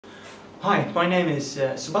Hi, my name is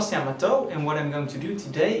Sebastian Matteau, and what I'm going to do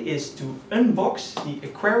today is to unbox the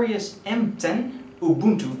Aquaris M10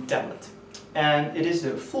 Ubuntu tablet. And it is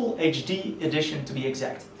the full HD edition to be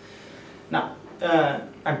exact. Now,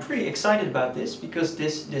 I'm pretty excited about this because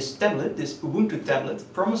this tablet, this Ubuntu tablet,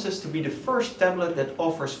 promises to be the first tablet that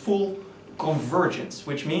offers full convergence,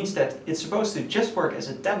 which means that it's supposed to just work as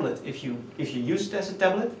a tablet if you use it as a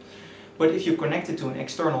tablet. But if you connect it to an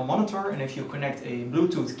external monitor and if you connect a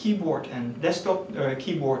Bluetooth keyboard and desktop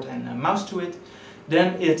keyboard and a mouse to it,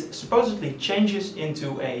 then it supposedly changes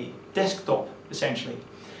into a desktop essentially,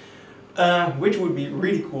 which would be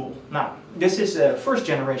really cool. Now, this is a first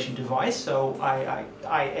generation device, so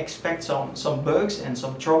I expect some bugs and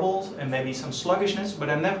some troubles and maybe some sluggishness,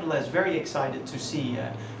 but I'm nevertheless very excited to see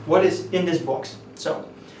what is in this box. So.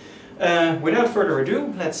 Without further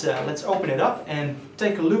ado, let's open it up and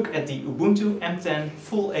take a look at the Ubuntu M10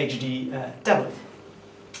 Full HD tablet.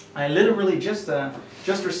 I literally just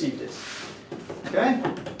received this. Okay.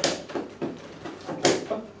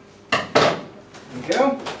 There we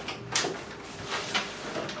go.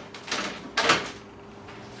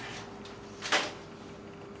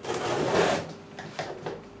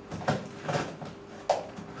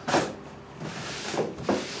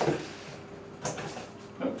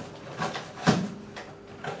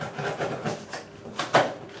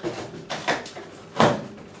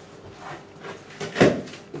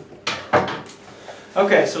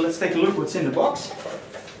 Okay, so let's take a look what's in the box.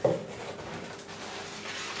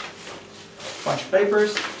 Bunch of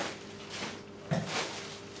papers.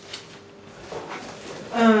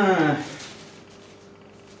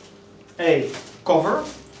 A cover,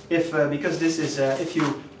 because this is if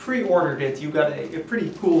you pre-ordered it, you got a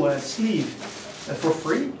pretty cool sleeve for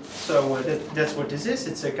free. So that's what this is.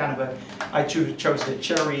 It's a kind of a I chose the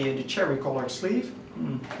cherry colored sleeve.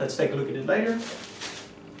 Let's take a look at it later.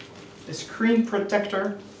 A screen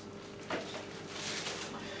protector.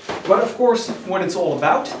 But of course, what it's all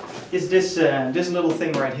about is this little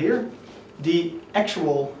thing right here, the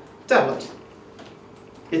actual tablet.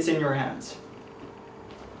 It's in your hands.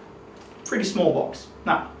 Pretty small box.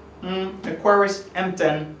 Now, Aquaris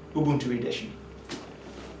M10 Ubuntu edition.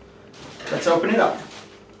 Let's open it up.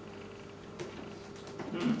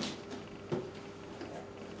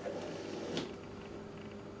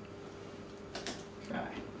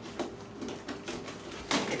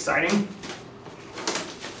 Exciting.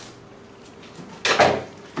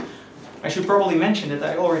 I should probably mention that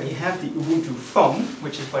I already have the Ubuntu phone,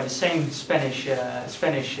 which is by the same Spanish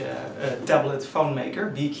tablet phone maker,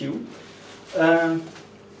 Bq. And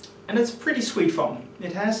it's a pretty sweet phone.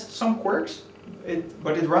 It has some quirks,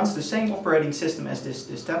 but it runs the same operating system as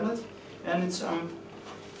this tablet, and it's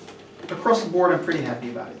across the board I'm pretty happy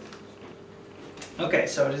about it. Okay,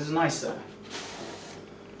 so this is nice.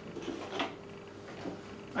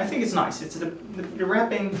 I think it's nice. It's the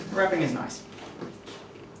wrapping is nice.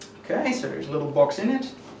 Okay, so there's a little box in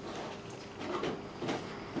it.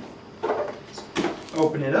 Let's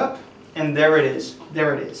open it up, and there it is.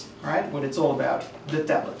 There it is. Right, what it's all about, the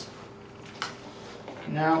tablet.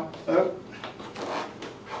 Now,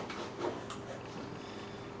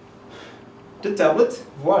 the tablet.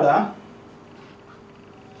 Voila.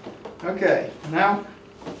 Okay, now.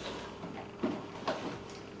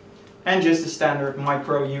 And just a standard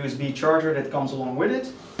micro USB charger that comes along with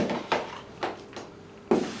it.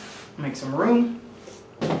 Make some room.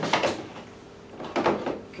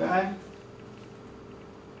 Okay.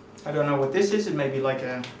 I don't know what this is. It may be like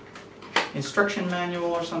a instruction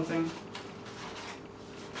manual or something.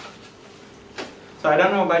 So I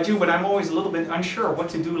don't know about you, but I'm always a little bit unsure what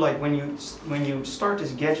to do. Like when you start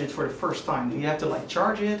this gadget for the first time, do you have to like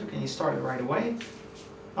charge it, or can you start it right away?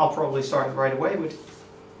 I'll probably start it right away with.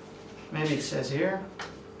 Maybe it says here.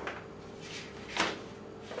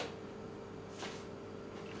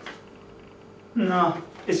 No,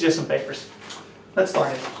 it's just some papers. Let's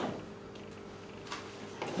start it.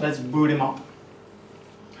 Let's boot him up.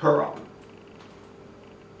 Her up.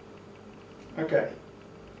 Okay.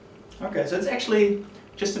 Okay, so it's actually,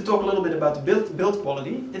 just to talk a little bit about the build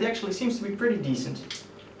quality, it actually seems to be pretty decent.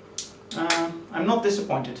 I'm not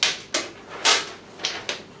disappointed.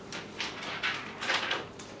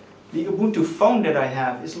 The Ubuntu phone that I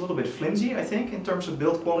have is a little bit flimsy, I think, in terms of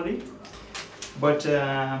build quality. But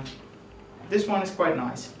this one is quite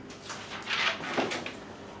nice.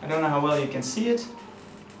 I don't know how well you can see it.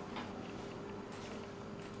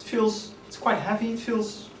 It's quite heavy, it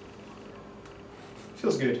feels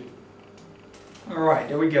good. Alright,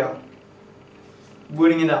 there we go.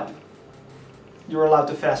 Booting it up. You're allowed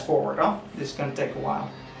to fast forward, huh? This is going to take a while.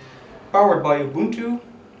 Powered by Ubuntu.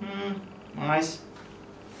 Nice.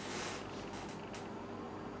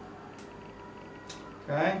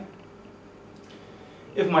 Okay.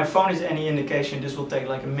 If my phone is any indication, this will take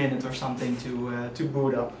like a minute or something to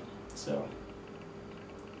boot up. So,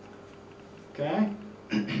 okay.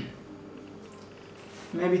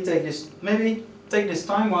 Maybe take this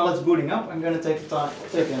time while it's booting up. I'm gonna take a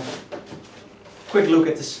quick look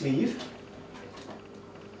at the sleeve.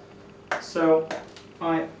 So,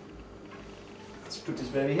 let's put this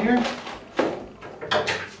baby here.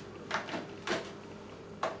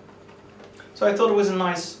 So I thought it was a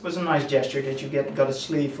nice gesture that you got a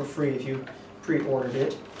sleeve for free if you pre-ordered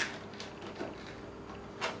it.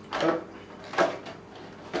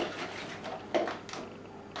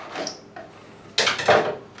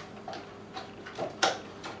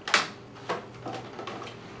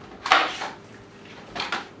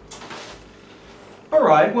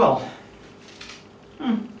 Alright, well,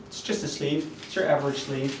 it's just a sleeve. It's your average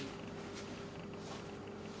sleeve.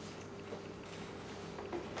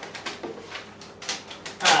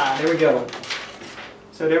 There we go.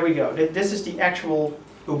 So there we go. This is the actual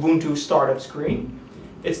Ubuntu startup screen.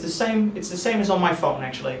 It's the same as on my phone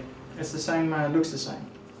actually. It's the same, looks the same.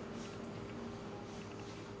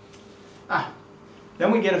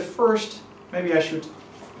 Then we get a first, maybe I should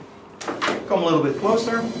come a little bit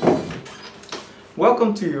closer.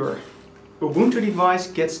 Welcome to your Ubuntu device,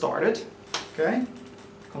 get started. Okay,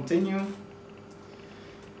 continue.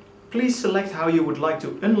 Please select how you would like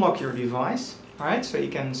to unlock your device. Alright, so you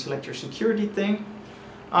can select your security thing.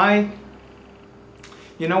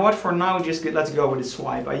 You know what, for now let's go with a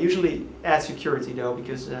swipe. I usually add security though,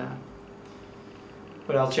 because,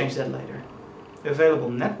 but I'll change that later. Available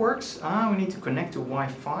networks, we need to connect to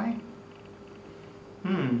Wi-Fi.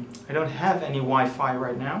 I don't have any Wi-Fi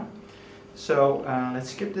right now. So let's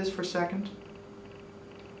skip this for a second.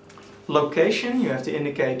 Location, you have to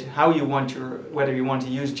indicate how you want whether you want to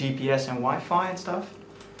use GPS and Wi-Fi and stuff.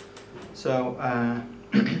 So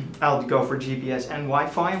I'll go for GPS and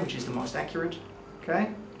Wi-Fi, which is the most accurate.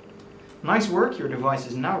 Okay. Nice work, your device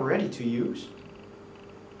is now ready to use.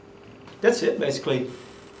 That's it basically.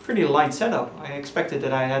 Pretty light setup. I expected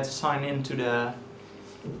that I had to sign into the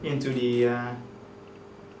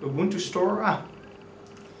Ubuntu store.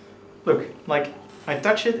 Look, like I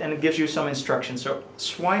touch it and it gives you some instructions. So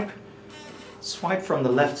swipe from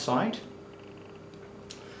the left side.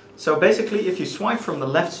 So basically if you swipe from the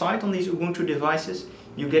left side on these Ubuntu devices,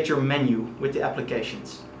 you get your menu with the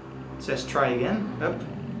applications. It says try again, up.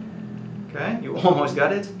 Okay, you almost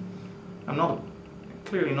got it. I'm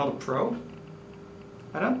clearly not a pro.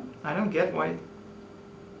 I don't get why.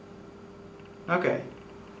 Okay.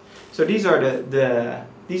 So these are the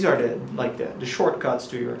shortcuts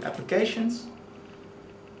to your applications.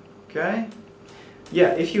 Okay.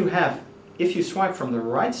 Yeah, if you swipe from the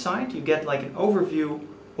right side, you get like an overview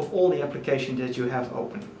of all the applications that you have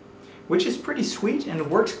open, which is pretty sweet and it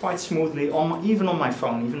works quite smoothly even on my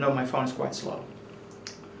phone, even though my phone is quite slow.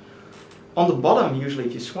 On the bottom, usually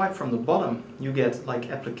if you swipe from the bottom, you get like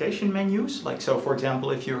application menus. Like so, for example,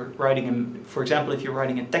 if you're writing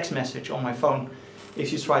a text message on my phone,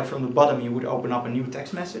 if you swipe from the bottom, you would open up a new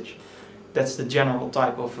text message. That's the general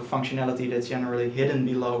type of functionality that's generally hidden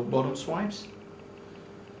below bottom swipes.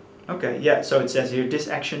 Okay, yeah, so it says here, this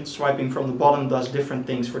action, swiping from the bottom, does different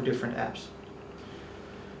things for different apps.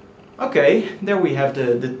 Okay, there we have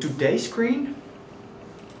the today screen.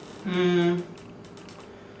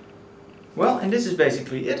 Well, and this is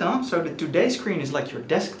basically it, huh? So the today screen is like your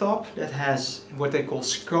desktop that has what they call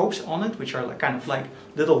scopes on it, which are like kind of like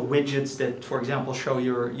little widgets that, for example, show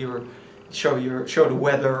the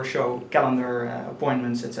weather, show calendar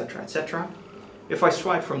appointments, etc., etc. If I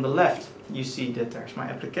swipe from the left, you see that there's my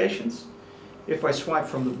applications. If I swipe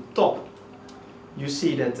from the top, you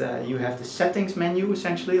see that you have the settings menu,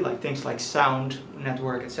 essentially, like things like sound,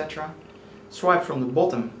 network, etc. Swipe from the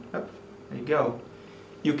bottom, up, there you go.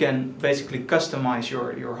 You can basically customize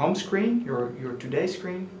your home screen, your today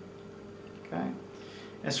screen. Okay.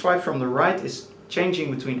 And swipe from the right is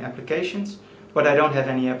changing between applications, but I don't have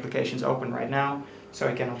any applications open right now, so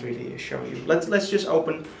I cannot really show you. Let's just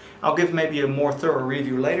open. I'll give maybe a more thorough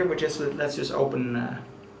review later, but let's just open.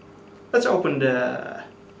 Let's open the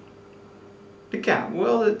cam.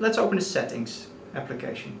 Well, let's open the settings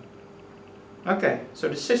application. Okay, so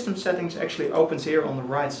the system settings actually opens here on the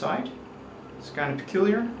right side. It's kind of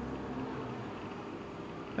peculiar.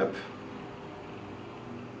 Yep.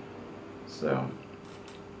 So.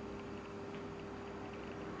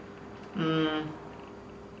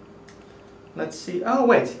 Let's see. Oh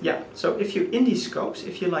wait, yeah. So if you're in these scopes,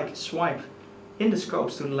 if you like swipe in the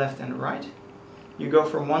scopes to the left and the right, you go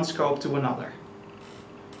from one scope to another.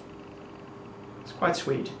 It's quite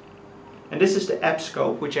sweet. And this is the app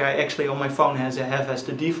scope, which I actually on my phone have as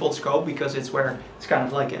the default scope, because it's where it's kind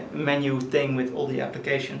of like a menu thing with all the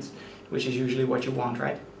applications, which is usually what you want,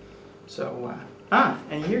 right? So,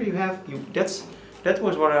 and here you have, that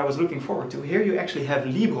was what I was looking forward to. Here you actually have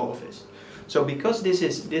LibreOffice. So because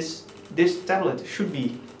this tablet should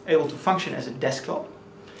be able to function as a desktop,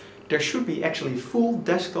 there should be actually full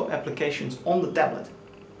desktop applications on the tablet.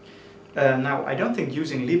 Now, I don't think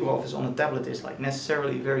using LibreOffice on a tablet is like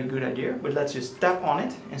necessarily a very good idea, but let's just tap on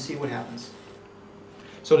it and see what happens.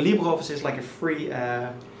 So LibreOffice is like a free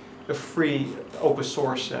open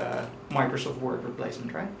source Microsoft Word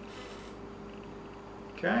replacement, right?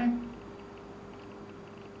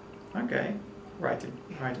 Okay, write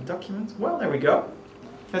a document. Well, there we go.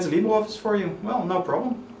 That's LibreOffice for you. Well, no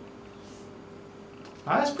problem.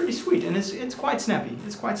 That's pretty sweet, and it's quite snappy.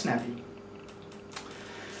 It's quite snappy.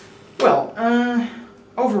 Well,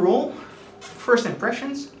 overall, first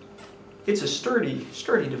impressions, it's a sturdy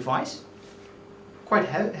device. Quite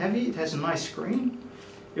heavy. It has a nice screen.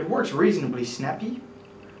 It works reasonably snappy.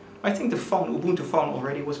 I think the Ubuntu phone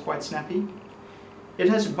already was quite snappy. It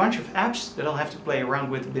has a bunch of apps that I'll have to play around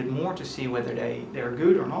with a bit more to see whether they're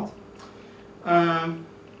good or not.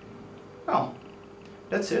 Well,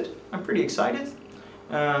 that's it. I'm pretty excited.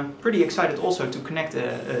 Pretty excited also to connect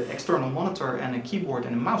an external monitor and a keyboard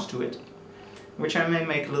and a mouse to it, which I may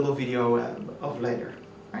make a little video of later.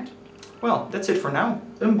 Right? Well, that's it for now.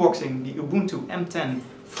 Unboxing the Ubuntu M10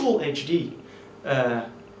 Full HD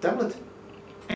tablet.